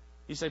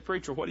 You say,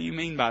 preacher, what do you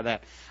mean by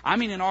that? I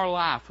mean in our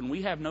life, when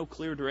we have no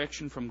clear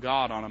direction from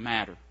God on a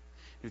matter.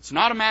 It's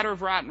not a matter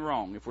of right and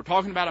wrong. If we're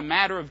talking about a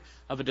matter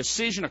of a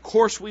decision, a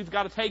course we've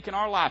got to take in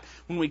our life,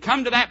 when we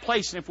come to that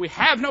place, and if we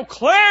have no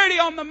clarity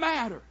on the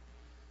matter,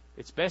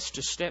 it's best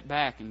to step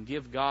back and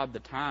give God the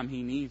time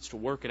He needs to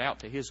work it out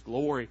to His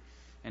glory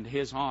and to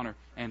His honor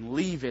and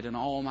leave it in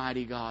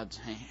Almighty God's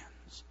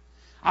hands.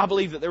 I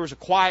believe that there was a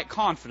quiet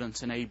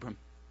confidence in Abram.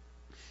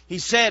 He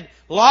said,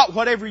 Lot,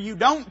 whatever you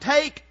don't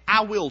take,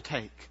 I will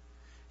take.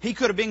 He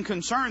could have been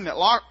concerned that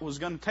Lot was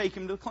going to take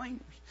him to the cleaners.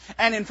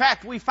 And in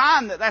fact, we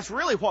find that that's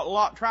really what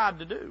Lot tried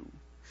to do.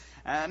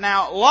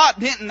 Now, Lot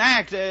didn't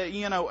act,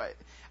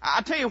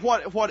 I tell you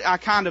what I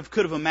kind of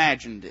could have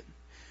imagined it.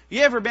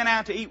 You ever been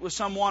out to eat with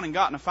someone and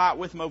got in a fight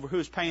with them over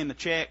who's paying the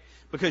check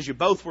because you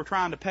both were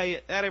trying to pay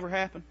it? That ever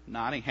happen?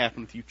 No, it ain't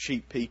happened with you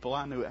cheap people.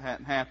 I knew it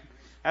hadn't happened.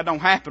 That don't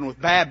happen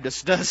with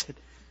Baptists, does it?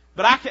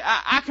 But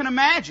I can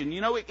imagine,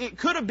 it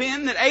could have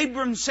been that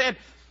Abram said,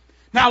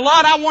 now,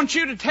 Lot, I want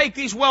you to take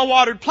these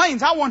well-watered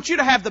plains. I want you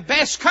to have the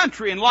best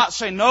country. And Lot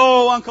said,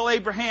 no, Uncle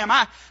Abraham,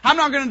 I'm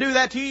not going to do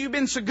that to you. You've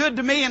been so good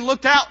to me and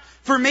looked out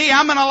for me.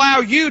 I'm going to allow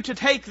you to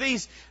take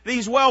these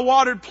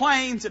well-watered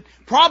plains. And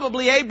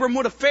probably Abram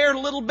would have fared a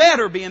little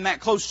better being that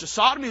close to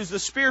Sodom. He was the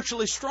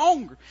spiritually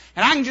stronger.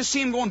 And I can just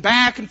see him going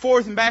back and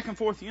forth and back and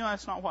forth.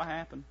 That's not what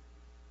happened.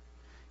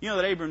 You know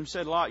that Abram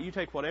said, Lot, you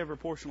take whatever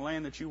portion of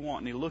land that you want.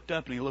 And he looked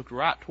up and he looked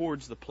right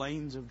towards the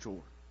plains of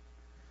Jordan.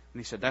 And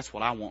he said, that's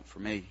what I want for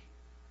me.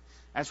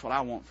 That's what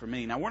I want for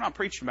me. Now, we're not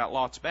preaching about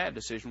Lot's bad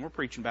decision. We're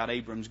preaching about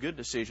Abram's good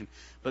decision.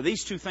 But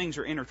these two things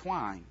are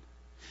intertwined.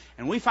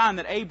 And we find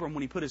that Abram,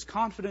 when he put his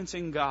confidence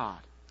in God,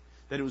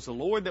 that it was the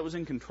Lord that was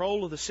in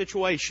control of the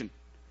situation.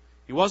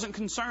 He wasn't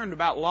concerned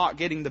about Lot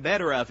getting the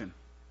better of him.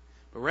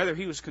 But rather,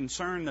 he was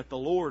concerned that the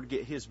Lord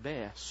get his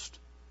best.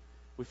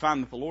 We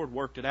find that the Lord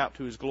worked it out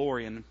to His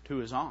glory and to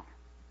His honor.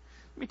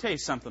 Let me tell you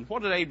something.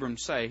 What did Abram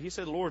say? He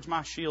said, the Lord's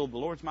my shield, the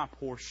Lord's my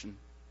portion.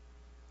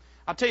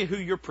 I'll tell you who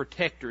your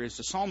protector is.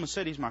 The psalmist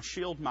said He's my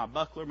shield, my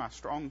buckler, my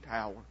strong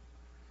tower.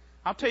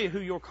 I'll tell you who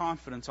your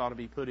confidence ought to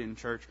be put in,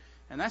 church,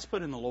 and that's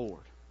put in the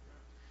Lord.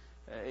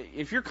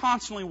 If you're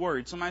constantly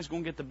worried somebody's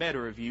going to get the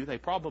better of you, they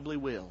probably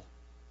will.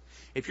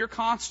 If you're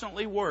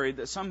constantly worried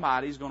that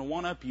somebody's going to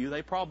one-up you,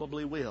 they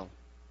probably will.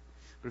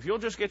 But if you'll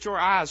just get your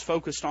eyes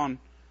focused on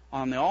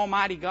the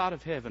Almighty God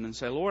of heaven and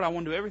say, Lord, I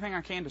want to do everything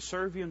I can to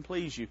serve You and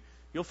please You,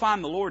 you'll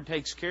find the Lord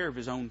takes care of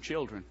His own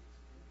children.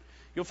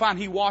 You'll find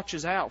He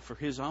watches out for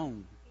His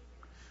own.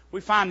 We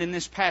find in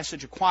this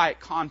passage a quiet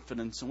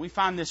confidence, and we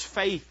find this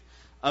faith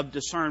of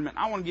discernment.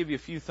 I want to give you a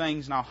few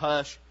things, and I'll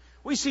hush.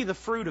 We see the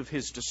fruit of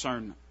His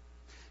discernment.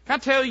 Can I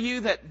tell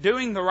you that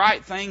doing the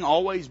right thing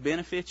always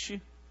benefits you?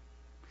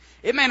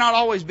 It may not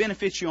always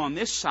benefit you on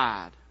this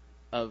side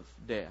of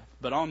death,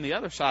 but on the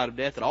other side of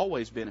death, it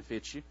always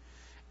benefits you.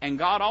 And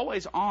God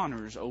always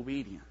honors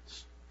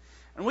obedience.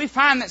 And we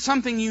find that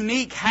something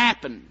unique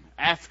happened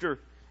after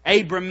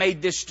Abram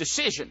made this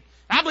decision.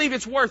 I believe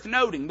it's worth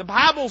noting. The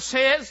Bible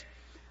says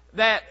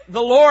that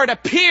the Lord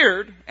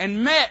appeared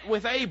and met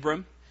with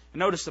Abram.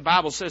 Notice the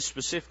Bible says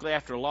specifically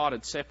after Lot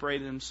had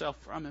separated himself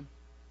from him.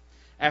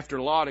 After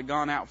Lot had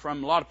gone out from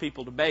him. A lot of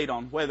people debate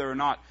on whether or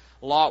not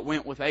Lot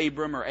went with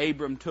Abram or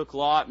Abram took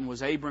Lot, and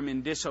was Abram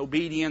in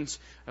disobedience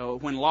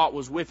when Lot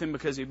was with him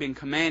because he'd been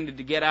commanded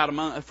to get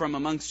out from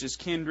amongst his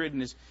kindred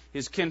and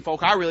his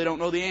kinfolk. I really don't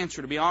know the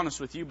answer, to be honest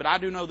with you, but I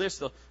do know this.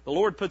 The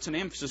Lord puts an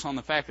emphasis on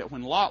the fact that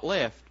when Lot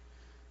left,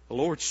 the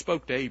Lord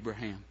spoke to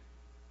Abraham.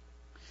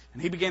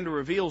 And He began to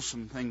reveal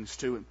some things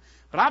to him.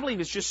 But I believe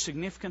it's just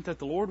significant that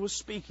the Lord was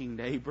speaking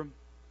to Abram.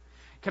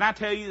 Can I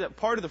tell you that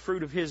part of the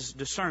fruit of his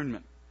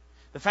discernment,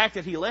 the fact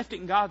that he left it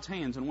in God's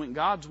hands and went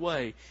God's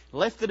way,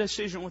 left the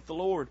decision with the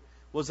Lord,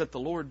 was that the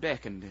Lord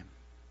beckoned him.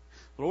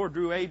 The Lord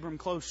drew Abram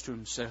close to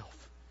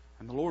Himself,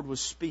 and the Lord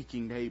was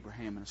speaking to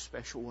Abraham in a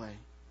special way.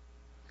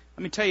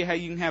 Let me tell you how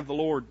you can have the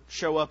Lord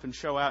show up and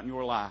show out in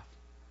your life.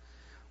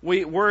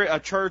 We're a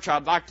church,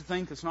 I'd like to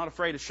think, that's not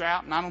afraid to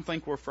shout, and I don't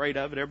think we're afraid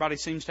of it. Everybody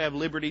seems to have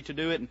liberty to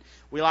do it, and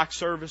we like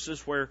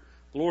services where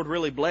the Lord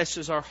really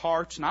blesses our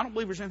hearts, and I don't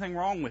believe there's anything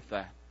wrong with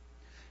that.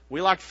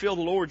 We like to feel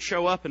the Lord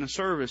show up in a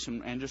service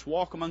and just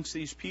walk amongst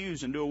these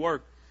pews and do a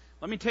work.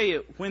 Let me tell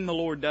you when the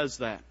Lord does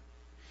that.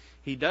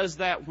 He does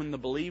that when the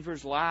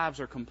believers' lives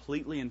are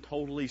completely and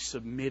totally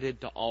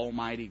submitted to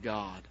Almighty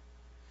God.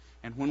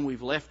 And when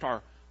we've left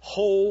our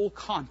whole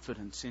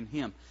confidence in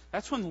Him.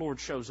 That's when the Lord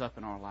shows up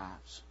in our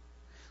lives.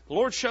 The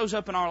Lord shows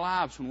up in our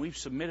lives when we've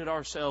submitted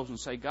ourselves and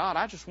say, God,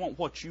 I just want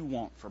what You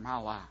want for my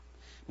life.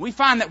 We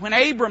find that when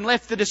Abram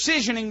left the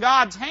decision in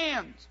God's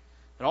hands,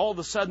 that all of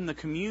a sudden the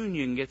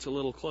communion gets a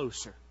little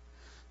closer.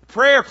 The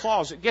prayer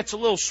closet gets a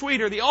little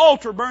sweeter. The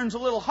altar burns a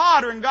little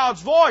hotter, and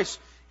God's voice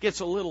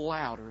gets a little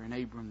louder in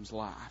Abram's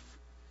life.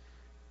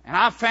 And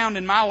I've found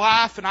in my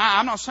life, and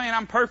I'm not saying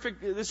I'm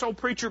perfect, this old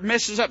preacher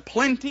messes up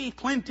plenty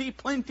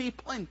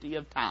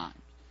of times.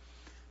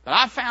 But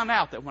I've found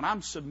out that when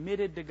I'm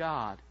submitted to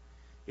God,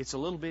 it's a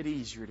little bit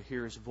easier to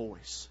hear His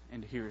voice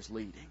and to hear His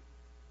leading.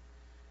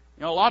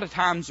 You know, a lot of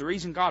times the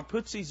reason God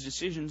puts these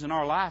decisions in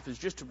our life is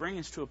just to bring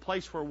us to a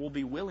place where we'll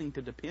be willing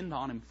to depend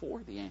on Him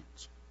for the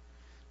answer.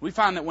 We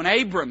find that when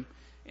Abram,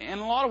 in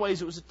a lot of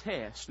ways it was a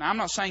test. Now I'm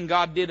not saying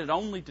God did it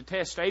only to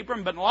test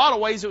Abram, but in a lot of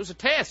ways it was a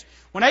test.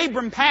 When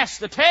Abram passed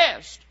the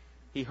test,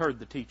 he heard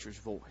the teacher's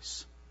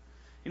voice.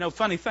 You know,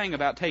 funny thing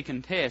about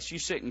taking tests, you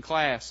sit in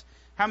class.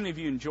 How many of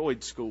you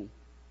enjoyed school?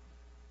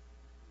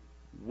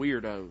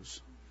 Weirdos.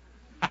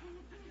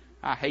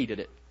 I hated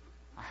it.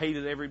 I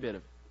hated every bit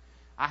of it.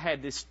 I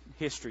had this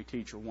history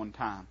teacher one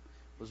time.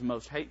 Was the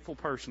most hateful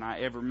person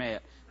I ever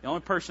met. The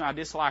only person I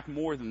disliked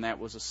more than that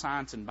was a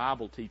science and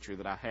Bible teacher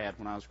that I had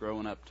when I was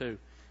growing up too.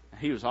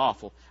 He was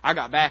awful. I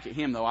got back at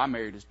him though. I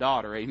married his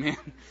daughter. Amen.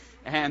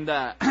 And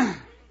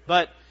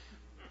but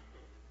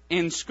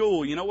in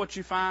school, you know what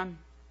you find?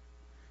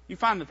 You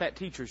find that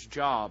teacher's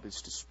job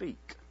is to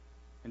speak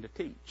and to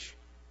teach.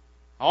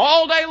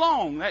 All day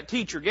long, that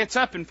teacher gets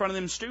up in front of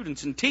them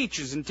students and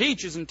teaches and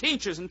teaches and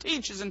teaches and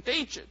teaches and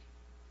teaches.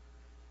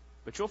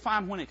 But you'll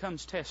find when it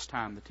comes test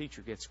time, the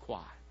teacher gets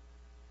quiet.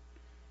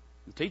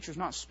 The teacher's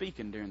not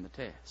speaking during the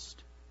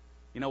test.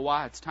 You know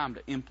why? It's time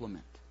to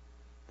implement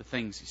the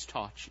things He's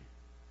taught you.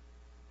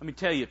 Let me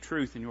tell you a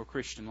truth in your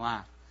Christian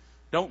life.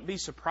 Don't be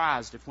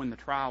surprised if when the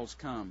trials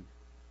come,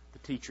 the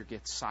teacher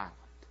gets silent.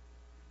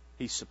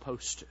 He's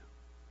supposed to.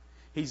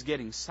 He's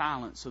getting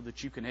silent so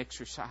that you can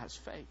exercise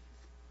faith.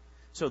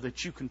 So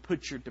that you can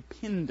put your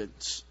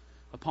dependence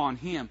upon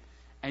Him.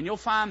 And you'll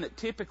find that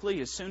typically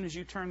as soon as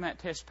you turn that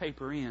test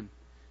paper in,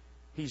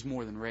 He's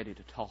more than ready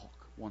to talk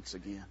once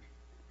again.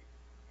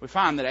 We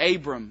find that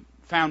Abram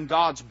found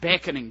God's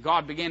beckoning.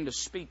 God began to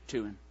speak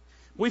to him.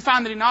 We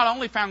find that he not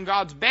only found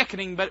God's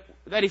beckoning, but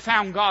that he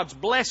found God's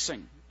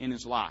blessing in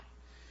his life.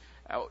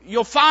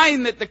 You'll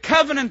find that the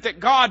covenant that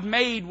God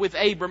made with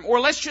Abram, or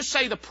let's just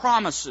say the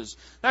promises,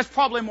 that's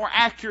probably a more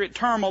accurate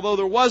term, although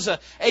there was an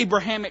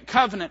Abrahamic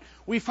covenant.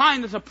 We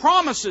find that the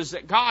promises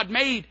that God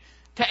made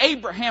to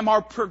Abraham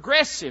are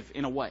progressive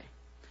in a way.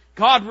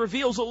 God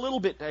reveals a little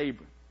bit to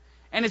Abram.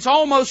 And it's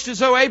almost as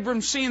though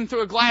Abram's seeing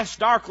through a glass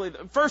darkly.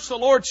 First the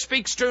Lord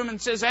speaks to him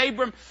and says,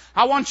 Abram,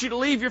 I want you to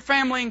leave your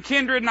family and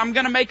kindred, and I'm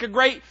going to make a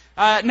great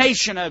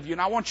nation of you.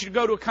 And I want you to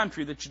go to a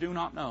country that you do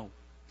not know.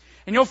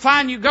 And you'll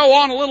find you go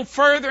on a little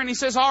further and He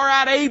says, all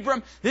right,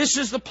 Abram, this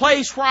is the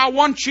place where I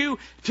want you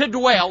to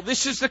dwell.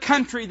 This is the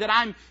country that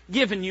I'm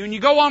giving you. And you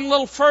go on a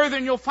little further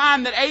and you'll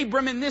find that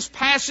Abram in this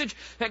passage,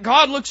 that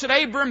God looks at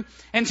Abram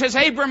and says,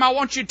 Abram, I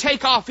want you to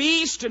take off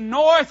east and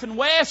north and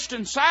west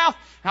and south.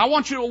 And I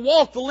want you to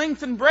walk the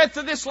length and breadth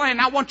of this land.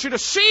 I want you to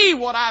see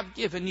what I've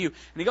given you.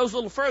 And He goes a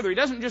little further. He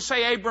doesn't just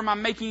say, Abram,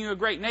 I'm making you a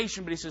great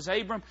nation, but He says,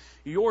 Abram,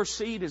 your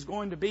seed is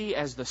going to be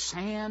as the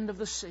sand of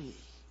the sea.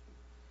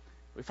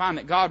 We find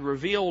that God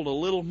revealed a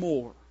little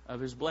more of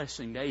His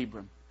blessing to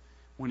Abram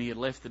when he had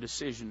left the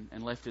decision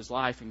and left his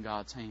life in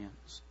God's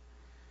hands.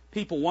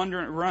 People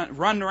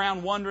run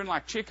around wondering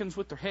like chickens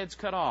with their heads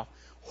cut off.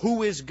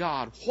 Who is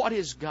God? What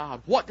is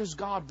God? What does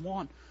God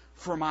want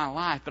for my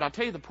life? But I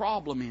tell you the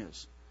problem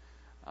is,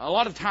 A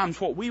lot of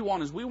times what we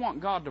want is we want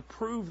God to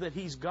prove that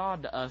He's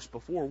God to us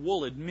before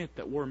we'll admit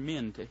that we're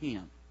men to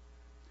Him.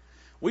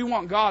 We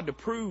want God to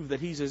prove that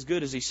He's as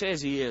good as He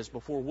says He is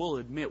before we'll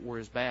admit we're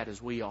as bad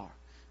as we are.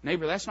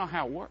 Neighbor, that's not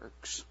how it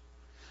works.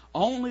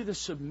 Only the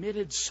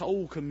submitted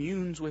soul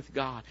communes with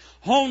God.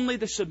 Only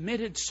the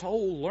submitted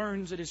soul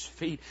learns at His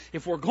feet.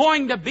 If we're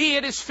going to be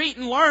at His feet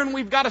and learn,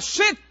 we've got to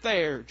sit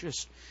there,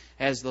 just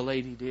as the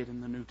lady did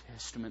in the New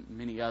Testament and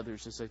many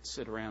others as they'd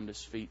sit around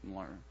His feet and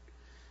learn.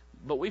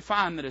 But we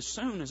find that as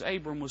soon as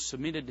Abram was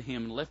submitted to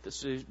Him and left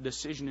the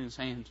decision in His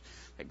hands,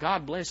 that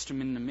God blessed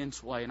him in an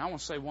immense way. And I want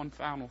to say one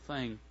final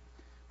thing.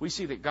 We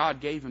see that God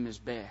gave him His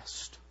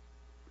best.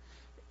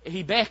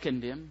 He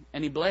beckoned him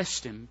and He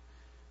blessed him,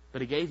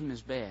 but He gave him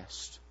His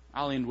best.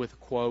 I'll end with a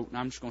quote, and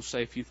I'm just going to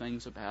say a few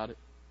things about it.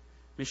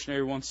 A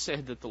missionary once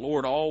said that the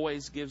Lord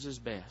always gives His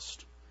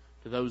best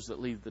to those that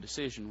leave the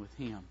decision with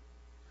Him.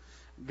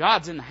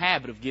 God's in the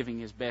habit of giving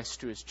His best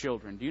to His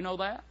children. Do you know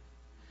that?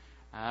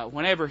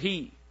 Whenever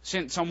He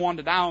sent someone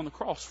to die on the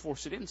cross for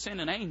us, He didn't send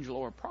an angel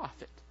or a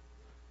prophet,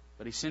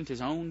 but He sent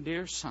His own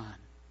dear Son.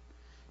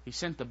 He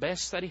sent the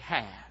best that He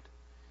had.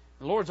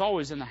 The Lord's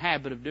always in the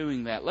habit of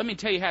doing that. Let me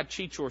tell you how to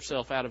cheat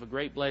yourself out of a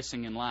great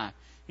blessing in life.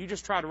 You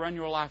just try to run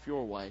your life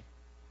your way,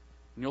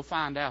 and you'll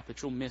find out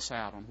that you'll miss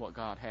out on what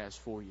God has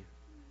for you.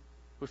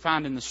 We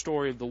find in the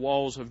story of the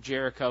walls of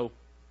Jericho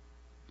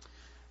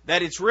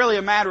that it's really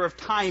a matter of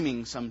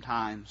timing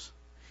sometimes.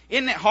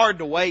 Isn't it hard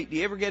to wait? Do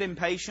you ever get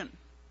impatient?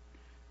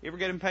 You ever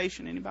get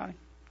impatient, anybody?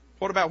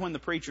 What about when the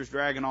preacher's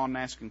dragging on and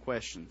asking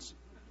questions?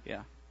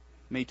 Yeah,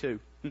 me too.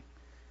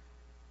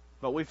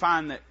 But we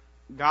find that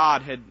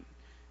God had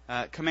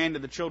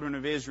commanded the children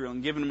of Israel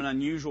and given them an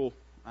unusual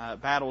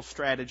battle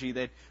strategy.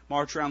 They'd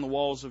march around the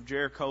walls of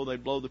Jericho,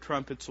 they'd blow the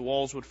trumpets, the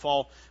walls would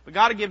fall. But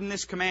God had given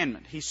this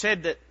commandment. He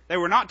said that they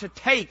were not to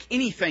take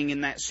anything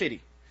in that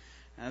city.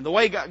 The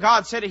way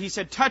God said it, He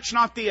said, touch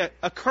not the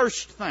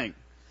accursed thing.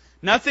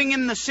 Nothing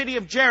in the city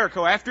of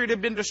Jericho, after it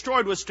had been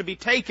destroyed, was to be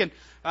taken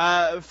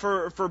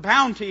for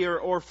bounty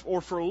or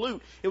for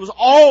loot. It was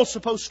all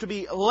supposed to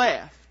be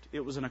left.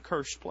 It was an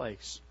accursed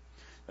place.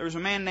 There was a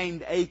man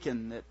named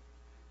Achan that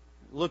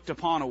looked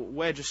upon a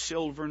wedge of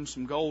silver and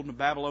some gold and a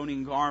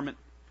Babylonian garment.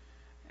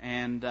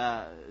 And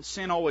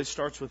sin always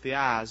starts with the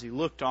eyes. He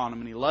looked on them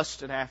and he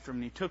lusted after them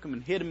and he took them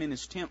and hid them in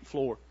his tent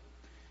floor.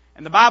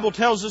 And the Bible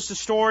tells us the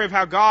story of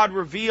how God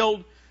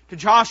revealed to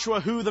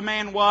Joshua who the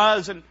man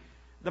was. And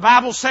the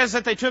Bible says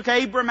that they took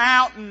Abram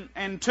out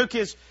and took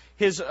his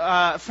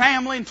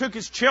family and took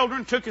his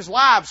children, took his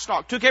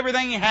livestock, took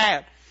everything he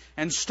had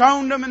and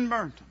stoned them and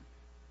burnt them.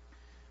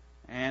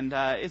 And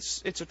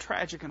it's a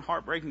tragic and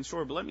heartbreaking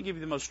story, but let me give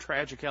you the most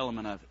tragic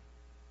element of it.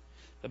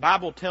 The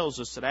Bible tells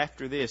us that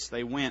after this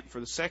they went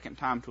for the second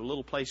time to a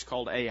little place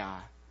called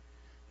Ai.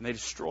 And they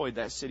destroyed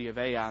that city of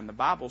Ai. And the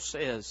Bible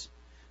says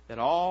that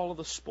all of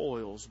the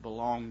spoils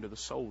belonged to the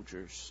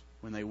soldiers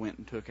when they went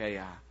and took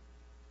Ai.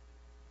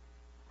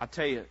 I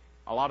tell you,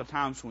 a lot of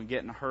times when we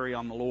get in a hurry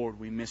on the Lord,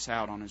 we miss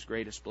out on His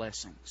greatest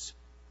blessings.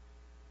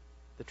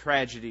 The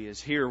tragedy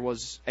is here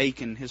was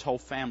Achan, his whole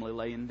family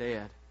laying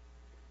dead.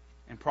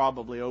 And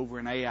probably over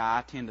in Ai,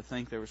 I tend to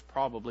think there was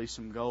probably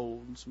some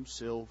gold and some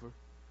silver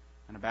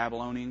and a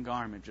Babylonian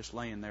garment just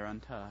laying there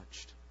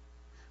untouched.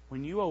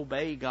 When you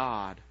obey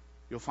God,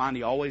 you'll find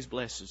He always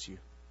blesses you.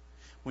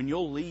 When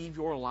you'll leave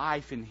your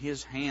life in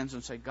His hands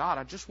and say, God,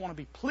 I just want to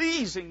be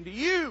pleasing to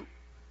You,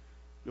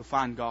 you'll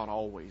find God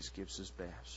always gives His best.